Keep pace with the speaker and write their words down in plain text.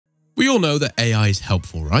We all know that AI is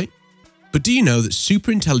helpful, right? But do you know that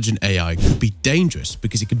super intelligent AI could be dangerous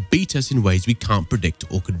because it can beat us in ways we can't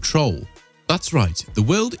predict or control? That's right, the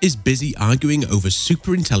world is busy arguing over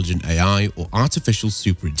super intelligent AI, or artificial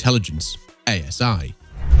superintelligence, ASI.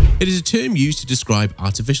 It is a term used to describe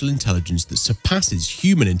artificial intelligence that surpasses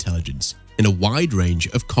human intelligence in a wide range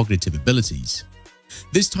of cognitive abilities.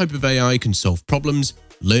 This type of AI can solve problems,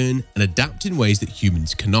 learn, and adapt in ways that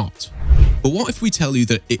humans cannot. But what if we tell you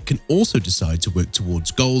that it can also decide to work towards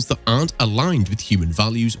goals that aren't aligned with human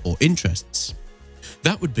values or interests?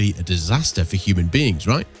 That would be a disaster for human beings,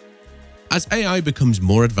 right? As AI becomes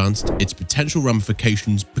more advanced, its potential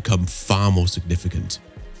ramifications become far more significant.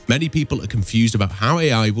 Many people are confused about how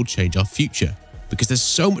AI will change our future because there's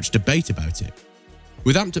so much debate about it.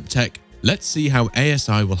 With Ampdup, let's see how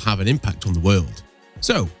ASI will have an impact on the world.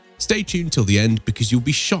 So, stay tuned till the end because you'll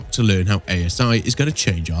be shocked to learn how ASI is going to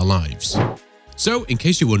change our lives. So, in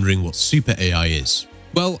case you're wondering what super AI is,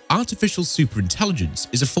 well, artificial superintelligence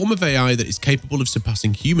is a form of AI that is capable of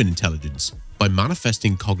surpassing human intelligence by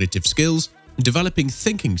manifesting cognitive skills and developing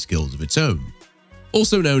thinking skills of its own.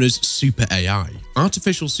 Also known as super AI,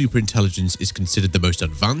 artificial superintelligence is considered the most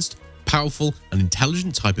advanced, powerful, and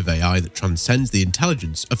intelligent type of AI that transcends the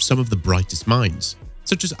intelligence of some of the brightest minds,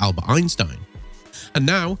 such as Albert Einstein. And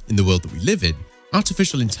now, in the world that we live in,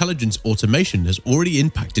 artificial intelligence automation has already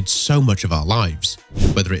impacted so much of our lives,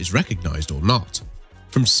 whether it is recognized or not.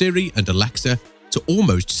 From Siri and Alexa to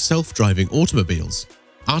almost self-driving automobiles,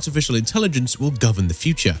 artificial intelligence will govern the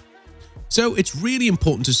future. So it's really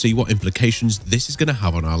important to see what implications this is going to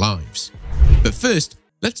have on our lives. But first,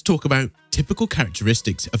 let's talk about typical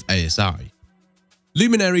characteristics of ASI.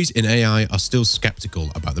 Luminaries in AI are still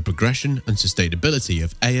skeptical about the progression and sustainability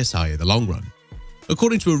of ASI in the long run.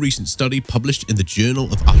 According to a recent study published in the Journal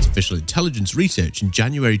of Artificial Intelligence Research in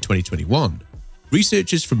January 2021,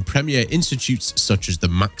 researchers from premier institutes such as the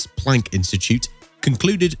Max Planck Institute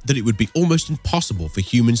concluded that it would be almost impossible for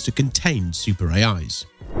humans to contain super AIs.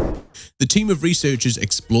 The team of researchers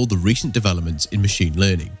explored the recent developments in machine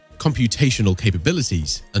learning, computational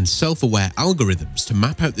capabilities, and self-aware algorithms to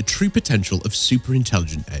map out the true potential of super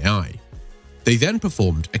intelligent AI. They then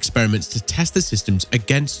performed experiments to test the systems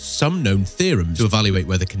against some known theorems to evaluate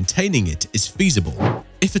whether containing it is feasible,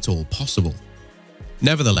 if at all possible.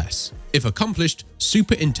 Nevertheless, if accomplished,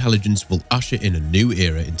 superintelligence will usher in a new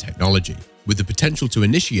era in technology, with the potential to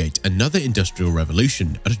initiate another industrial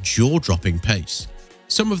revolution at a jaw-dropping pace.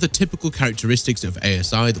 Some of the typical characteristics of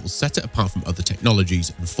ASI that will set it apart from other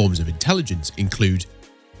technologies and forms of intelligence include: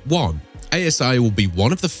 1. ASI will be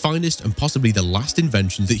one of the finest and possibly the last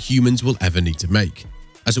inventions that humans will ever need to make,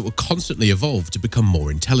 as it will constantly evolve to become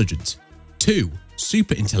more intelligent. 2.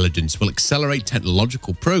 Superintelligence will accelerate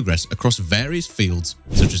technological progress across various fields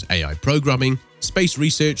such as AI programming, space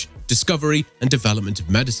research, discovery and development of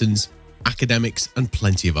medicines, academics, and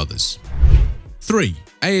plenty of others. 3.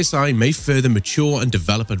 ASI may further mature and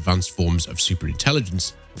develop advanced forms of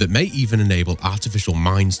superintelligence that may even enable artificial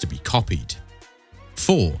minds to be copied.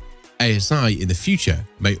 4. ASI in the future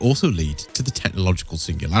may also lead to the technological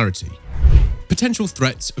singularity. Potential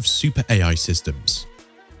threats of super AI systems.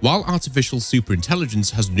 While artificial superintelligence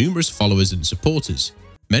has numerous followers and supporters,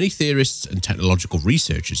 many theorists and technological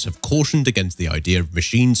researchers have cautioned against the idea of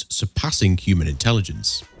machines surpassing human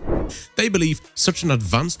intelligence. They believe such an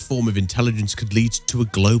advanced form of intelligence could lead to a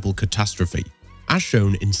global catastrophe, as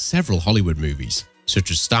shown in several Hollywood movies, such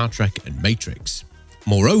as Star Trek and Matrix.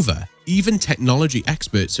 Moreover, even technology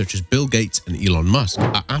experts such as Bill Gates and Elon Musk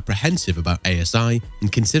are apprehensive about ASI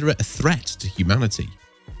and consider it a threat to humanity.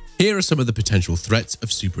 Here are some of the potential threats of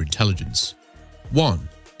superintelligence. 1.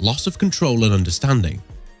 Loss of control and understanding.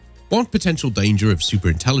 One potential danger of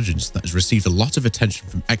superintelligence that has received a lot of attention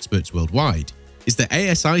from experts worldwide is that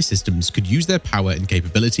ASI systems could use their power and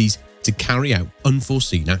capabilities to carry out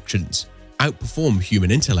unforeseen actions, outperform human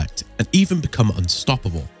intellect, and even become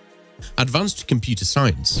unstoppable. Advanced computer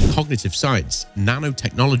science, cognitive science,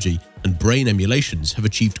 nanotechnology, and brain emulations have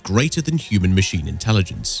achieved greater than human-machine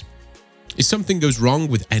intelligence. If something goes wrong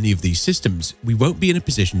with any of these systems, we won't be in a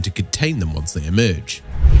position to contain them once they emerge.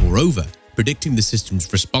 Moreover, predicting the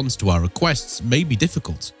system's response to our requests may be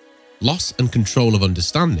difficult. Loss and control of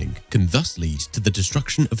understanding can thus lead to the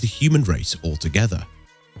destruction of the human race altogether.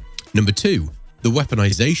 Number 2. The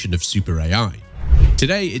weaponization of super AI.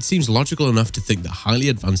 Today, it seems logical enough to think that highly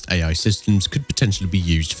advanced AI systems could potentially be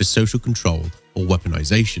used for social control or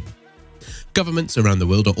weaponization. Governments around the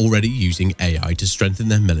world are already using AI to strengthen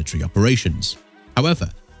their military operations. However,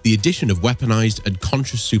 the addition of weaponized and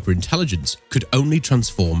conscious superintelligence could only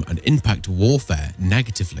transform and impact warfare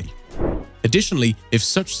negatively. Additionally, if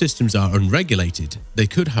such systems are unregulated, they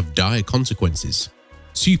could have dire consequences.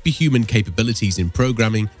 Superhuman capabilities in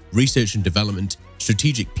programming, research and development,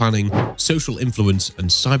 strategic planning, social influence, and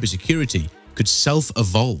cybersecurity could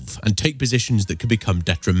self-evolve and take positions that could become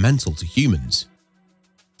detrimental to humans.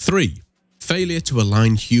 3. Failure to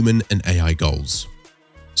align human and AI goals.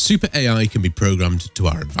 Super AI can be programmed to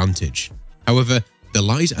our advantage. However, there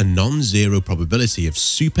lies a non-zero probability of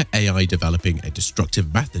super AI developing a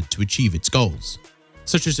destructive method to achieve its goals.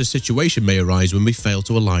 Such as a situation may arise when we fail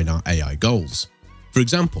to align our AI goals. For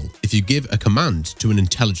example, if you give a command to an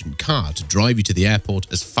intelligent car to drive you to the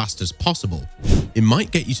airport as fast as possible, it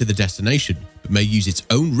might get you to the destination, but may use its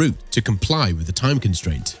own route to comply with the time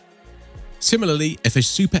constraint. Similarly, if a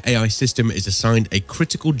super AI system is assigned a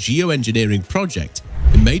critical geoengineering project,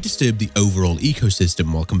 it may disturb the overall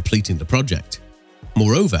ecosystem while completing the project.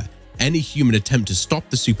 Moreover, any human attempt to stop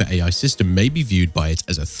the super AI system may be viewed by it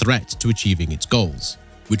as a threat to achieving its goals,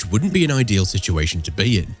 which wouldn't be an ideal situation to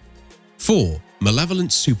be in. 4.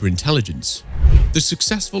 Malevolent superintelligence. The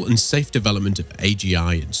successful and safe development of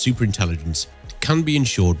AGI and superintelligence can be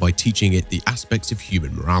ensured by teaching it the aspects of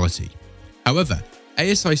human morality. However,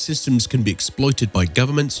 ASI systems can be exploited by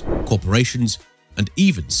governments, corporations, and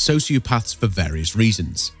even sociopaths for various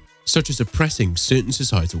reasons, such as oppressing certain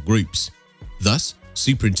societal groups. Thus,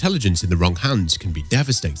 superintelligence in the wrong hands can be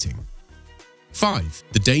devastating. 5.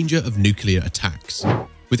 The danger of nuclear attacks.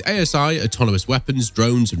 With ASI, autonomous weapons,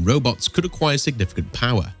 drones, and robots could acquire significant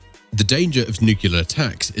power. The danger of nuclear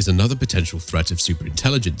attacks is another potential threat of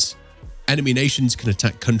superintelligence. Enemy nations can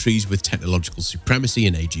attack countries with technological supremacy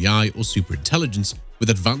in AGI or superintelligence with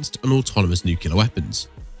advanced and autonomous nuclear weapons,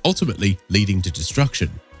 ultimately leading to destruction.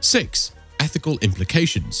 6. Ethical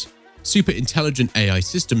implications. Superintelligent AI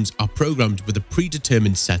systems are programmed with a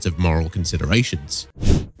predetermined set of moral considerations.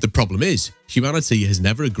 The problem is, humanity has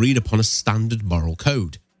never agreed upon a standard moral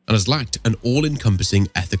code and has lacked an all-encompassing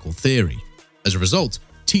ethical theory. As a result,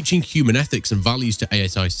 teaching human ethics and values to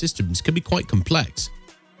ASI systems can be quite complex.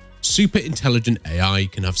 Superintelligent AI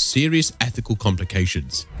can have serious ethical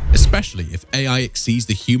complications, especially if AI exceeds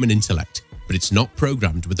the human intellect, but it's not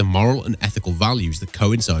programmed with the moral and ethical values that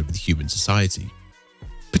coincide with human society.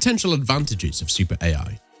 Potential advantages of super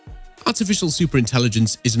AI. Artificial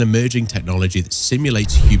superintelligence is an emerging technology that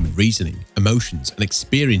simulates human reasoning, emotions, and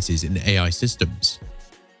experiences in AI systems.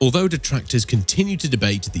 Although detractors continue to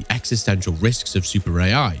debate the existential risks of super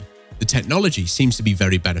AI, the technology seems to be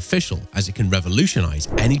very beneficial as it can revolutionize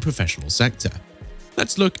any professional sector.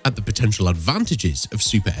 Let's look at the potential advantages of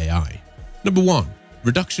super AI. Number 1.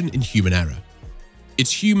 Reduction in human error.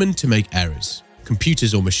 It's human to make errors.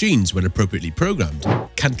 Computers or machines, when appropriately programmed,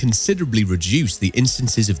 can considerably reduce the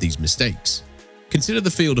instances of these mistakes. Consider the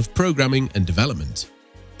field of programming and development.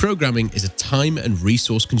 Programming is a time and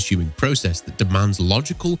resource-consuming process that demands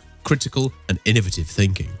logical, critical, and innovative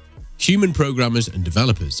thinking. Human programmers and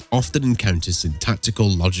developers often encounter syntactical,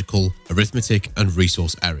 logical, arithmetic, and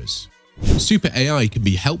resource errors. Super AI can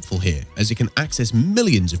be helpful here as it can access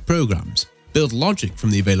millions of programs, build logic from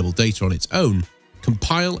the available data on its own,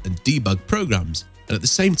 compile and debug programs, and at the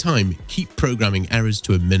same time keep programming errors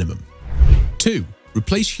to a minimum. 2.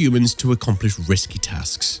 Replace humans to accomplish risky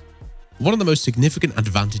tasks. One of the most significant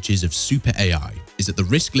advantages of super AI is that the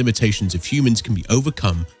risk limitations of humans can be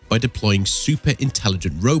overcome by deploying super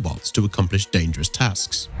intelligent robots to accomplish dangerous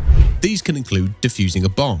tasks. These can include defusing a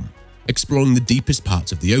bomb, exploring the deepest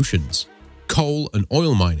parts of the oceans, coal and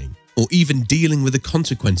oil mining, or even dealing with the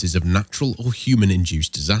consequences of natural or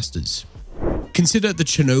human-induced disasters. Consider the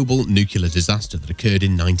Chernobyl nuclear disaster that occurred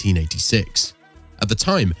in 1986. At the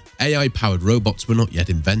time, AI-powered robots were not yet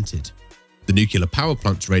invented. The nuclear power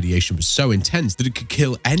plant's radiation was so intense that it could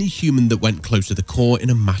kill any human that went close to the core in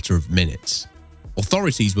a matter of minutes.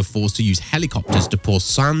 Authorities were forced to use helicopters to pour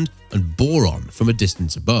sand and boron from a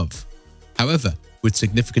distance above. However, with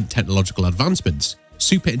significant technological advancements,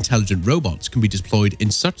 super-intelligent robots can be deployed in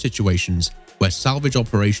such situations where salvage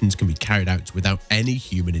operations can be carried out without any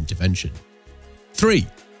human intervention. 3.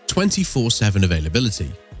 24/7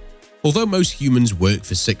 availability. Although most humans work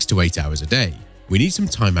for 6 to 8 hours a day, we need some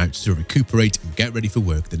time out to recuperate and get ready for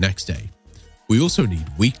work the next day. We also need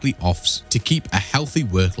weekly offs to keep a healthy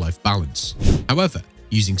work-life balance. However,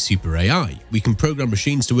 using super AI, we can program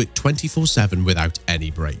machines to work 24/7 without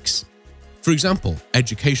any breaks. For example,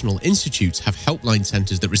 educational institutes have helpline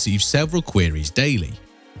centers that receive several queries daily.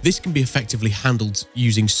 This can be effectively handled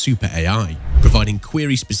using super AI, providing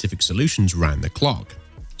query-specific solutions round the clock.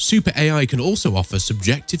 Super AI can also offer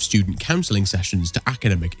subjective student counseling sessions to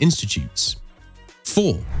academic institutes.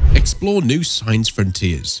 4. Explore new science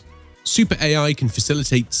frontiers. Super AI can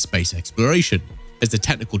facilitate space exploration. as the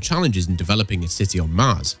technical challenges in developing a city on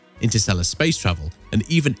Mars, interstellar space travel, and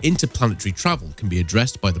even interplanetary travel can be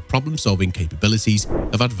addressed by the problem-solving capabilities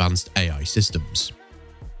of advanced AI systems.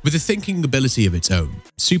 With a thinking ability of its own,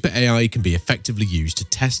 super AI can be effectively used to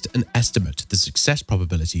test and estimate the success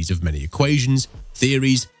probabilities of many equations,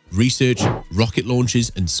 theories, research, rocket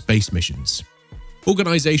launches, and space missions.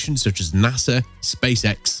 Organizations such as NASA,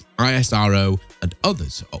 SpaceX, ISRO, and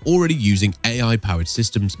others are already using AI-powered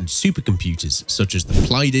systems and supercomputers such as the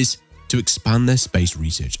Pleiades to expand their space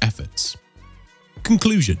research efforts.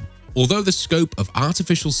 Conclusion: although the scope of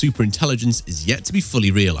artificial superintelligence is yet to be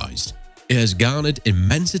fully realized, it has garnered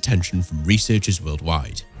immense attention from researchers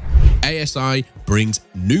worldwide. ASI brings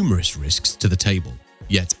numerous risks to the table,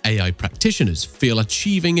 yet AI practitioners feel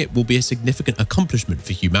achieving it will be a significant accomplishment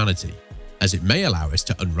for humanity, as it may allow us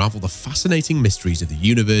to unravel the fascinating mysteries of the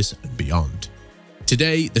universe and beyond.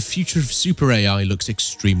 Today, the future of super AI looks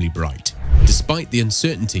extremely bright, despite the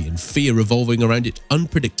uncertainty and fear revolving around its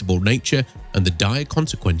unpredictable nature and the dire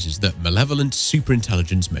consequences that malevolent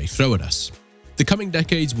superintelligence may throw at us. The coming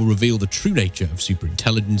decades will reveal the true nature of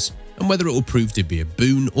superintelligence and whether it will prove to be a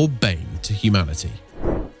boon or bane to humanity.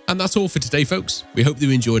 And that's all for today, folks. We hope you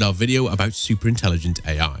enjoyed our video about superintelligent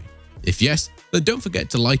AI. If yes, then don't forget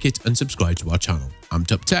to like it and subscribe to our channel,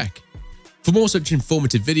 Ampduptech. For more such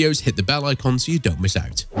informative videos, hit the bell icon so you don't miss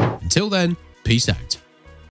out. Until then, peace out.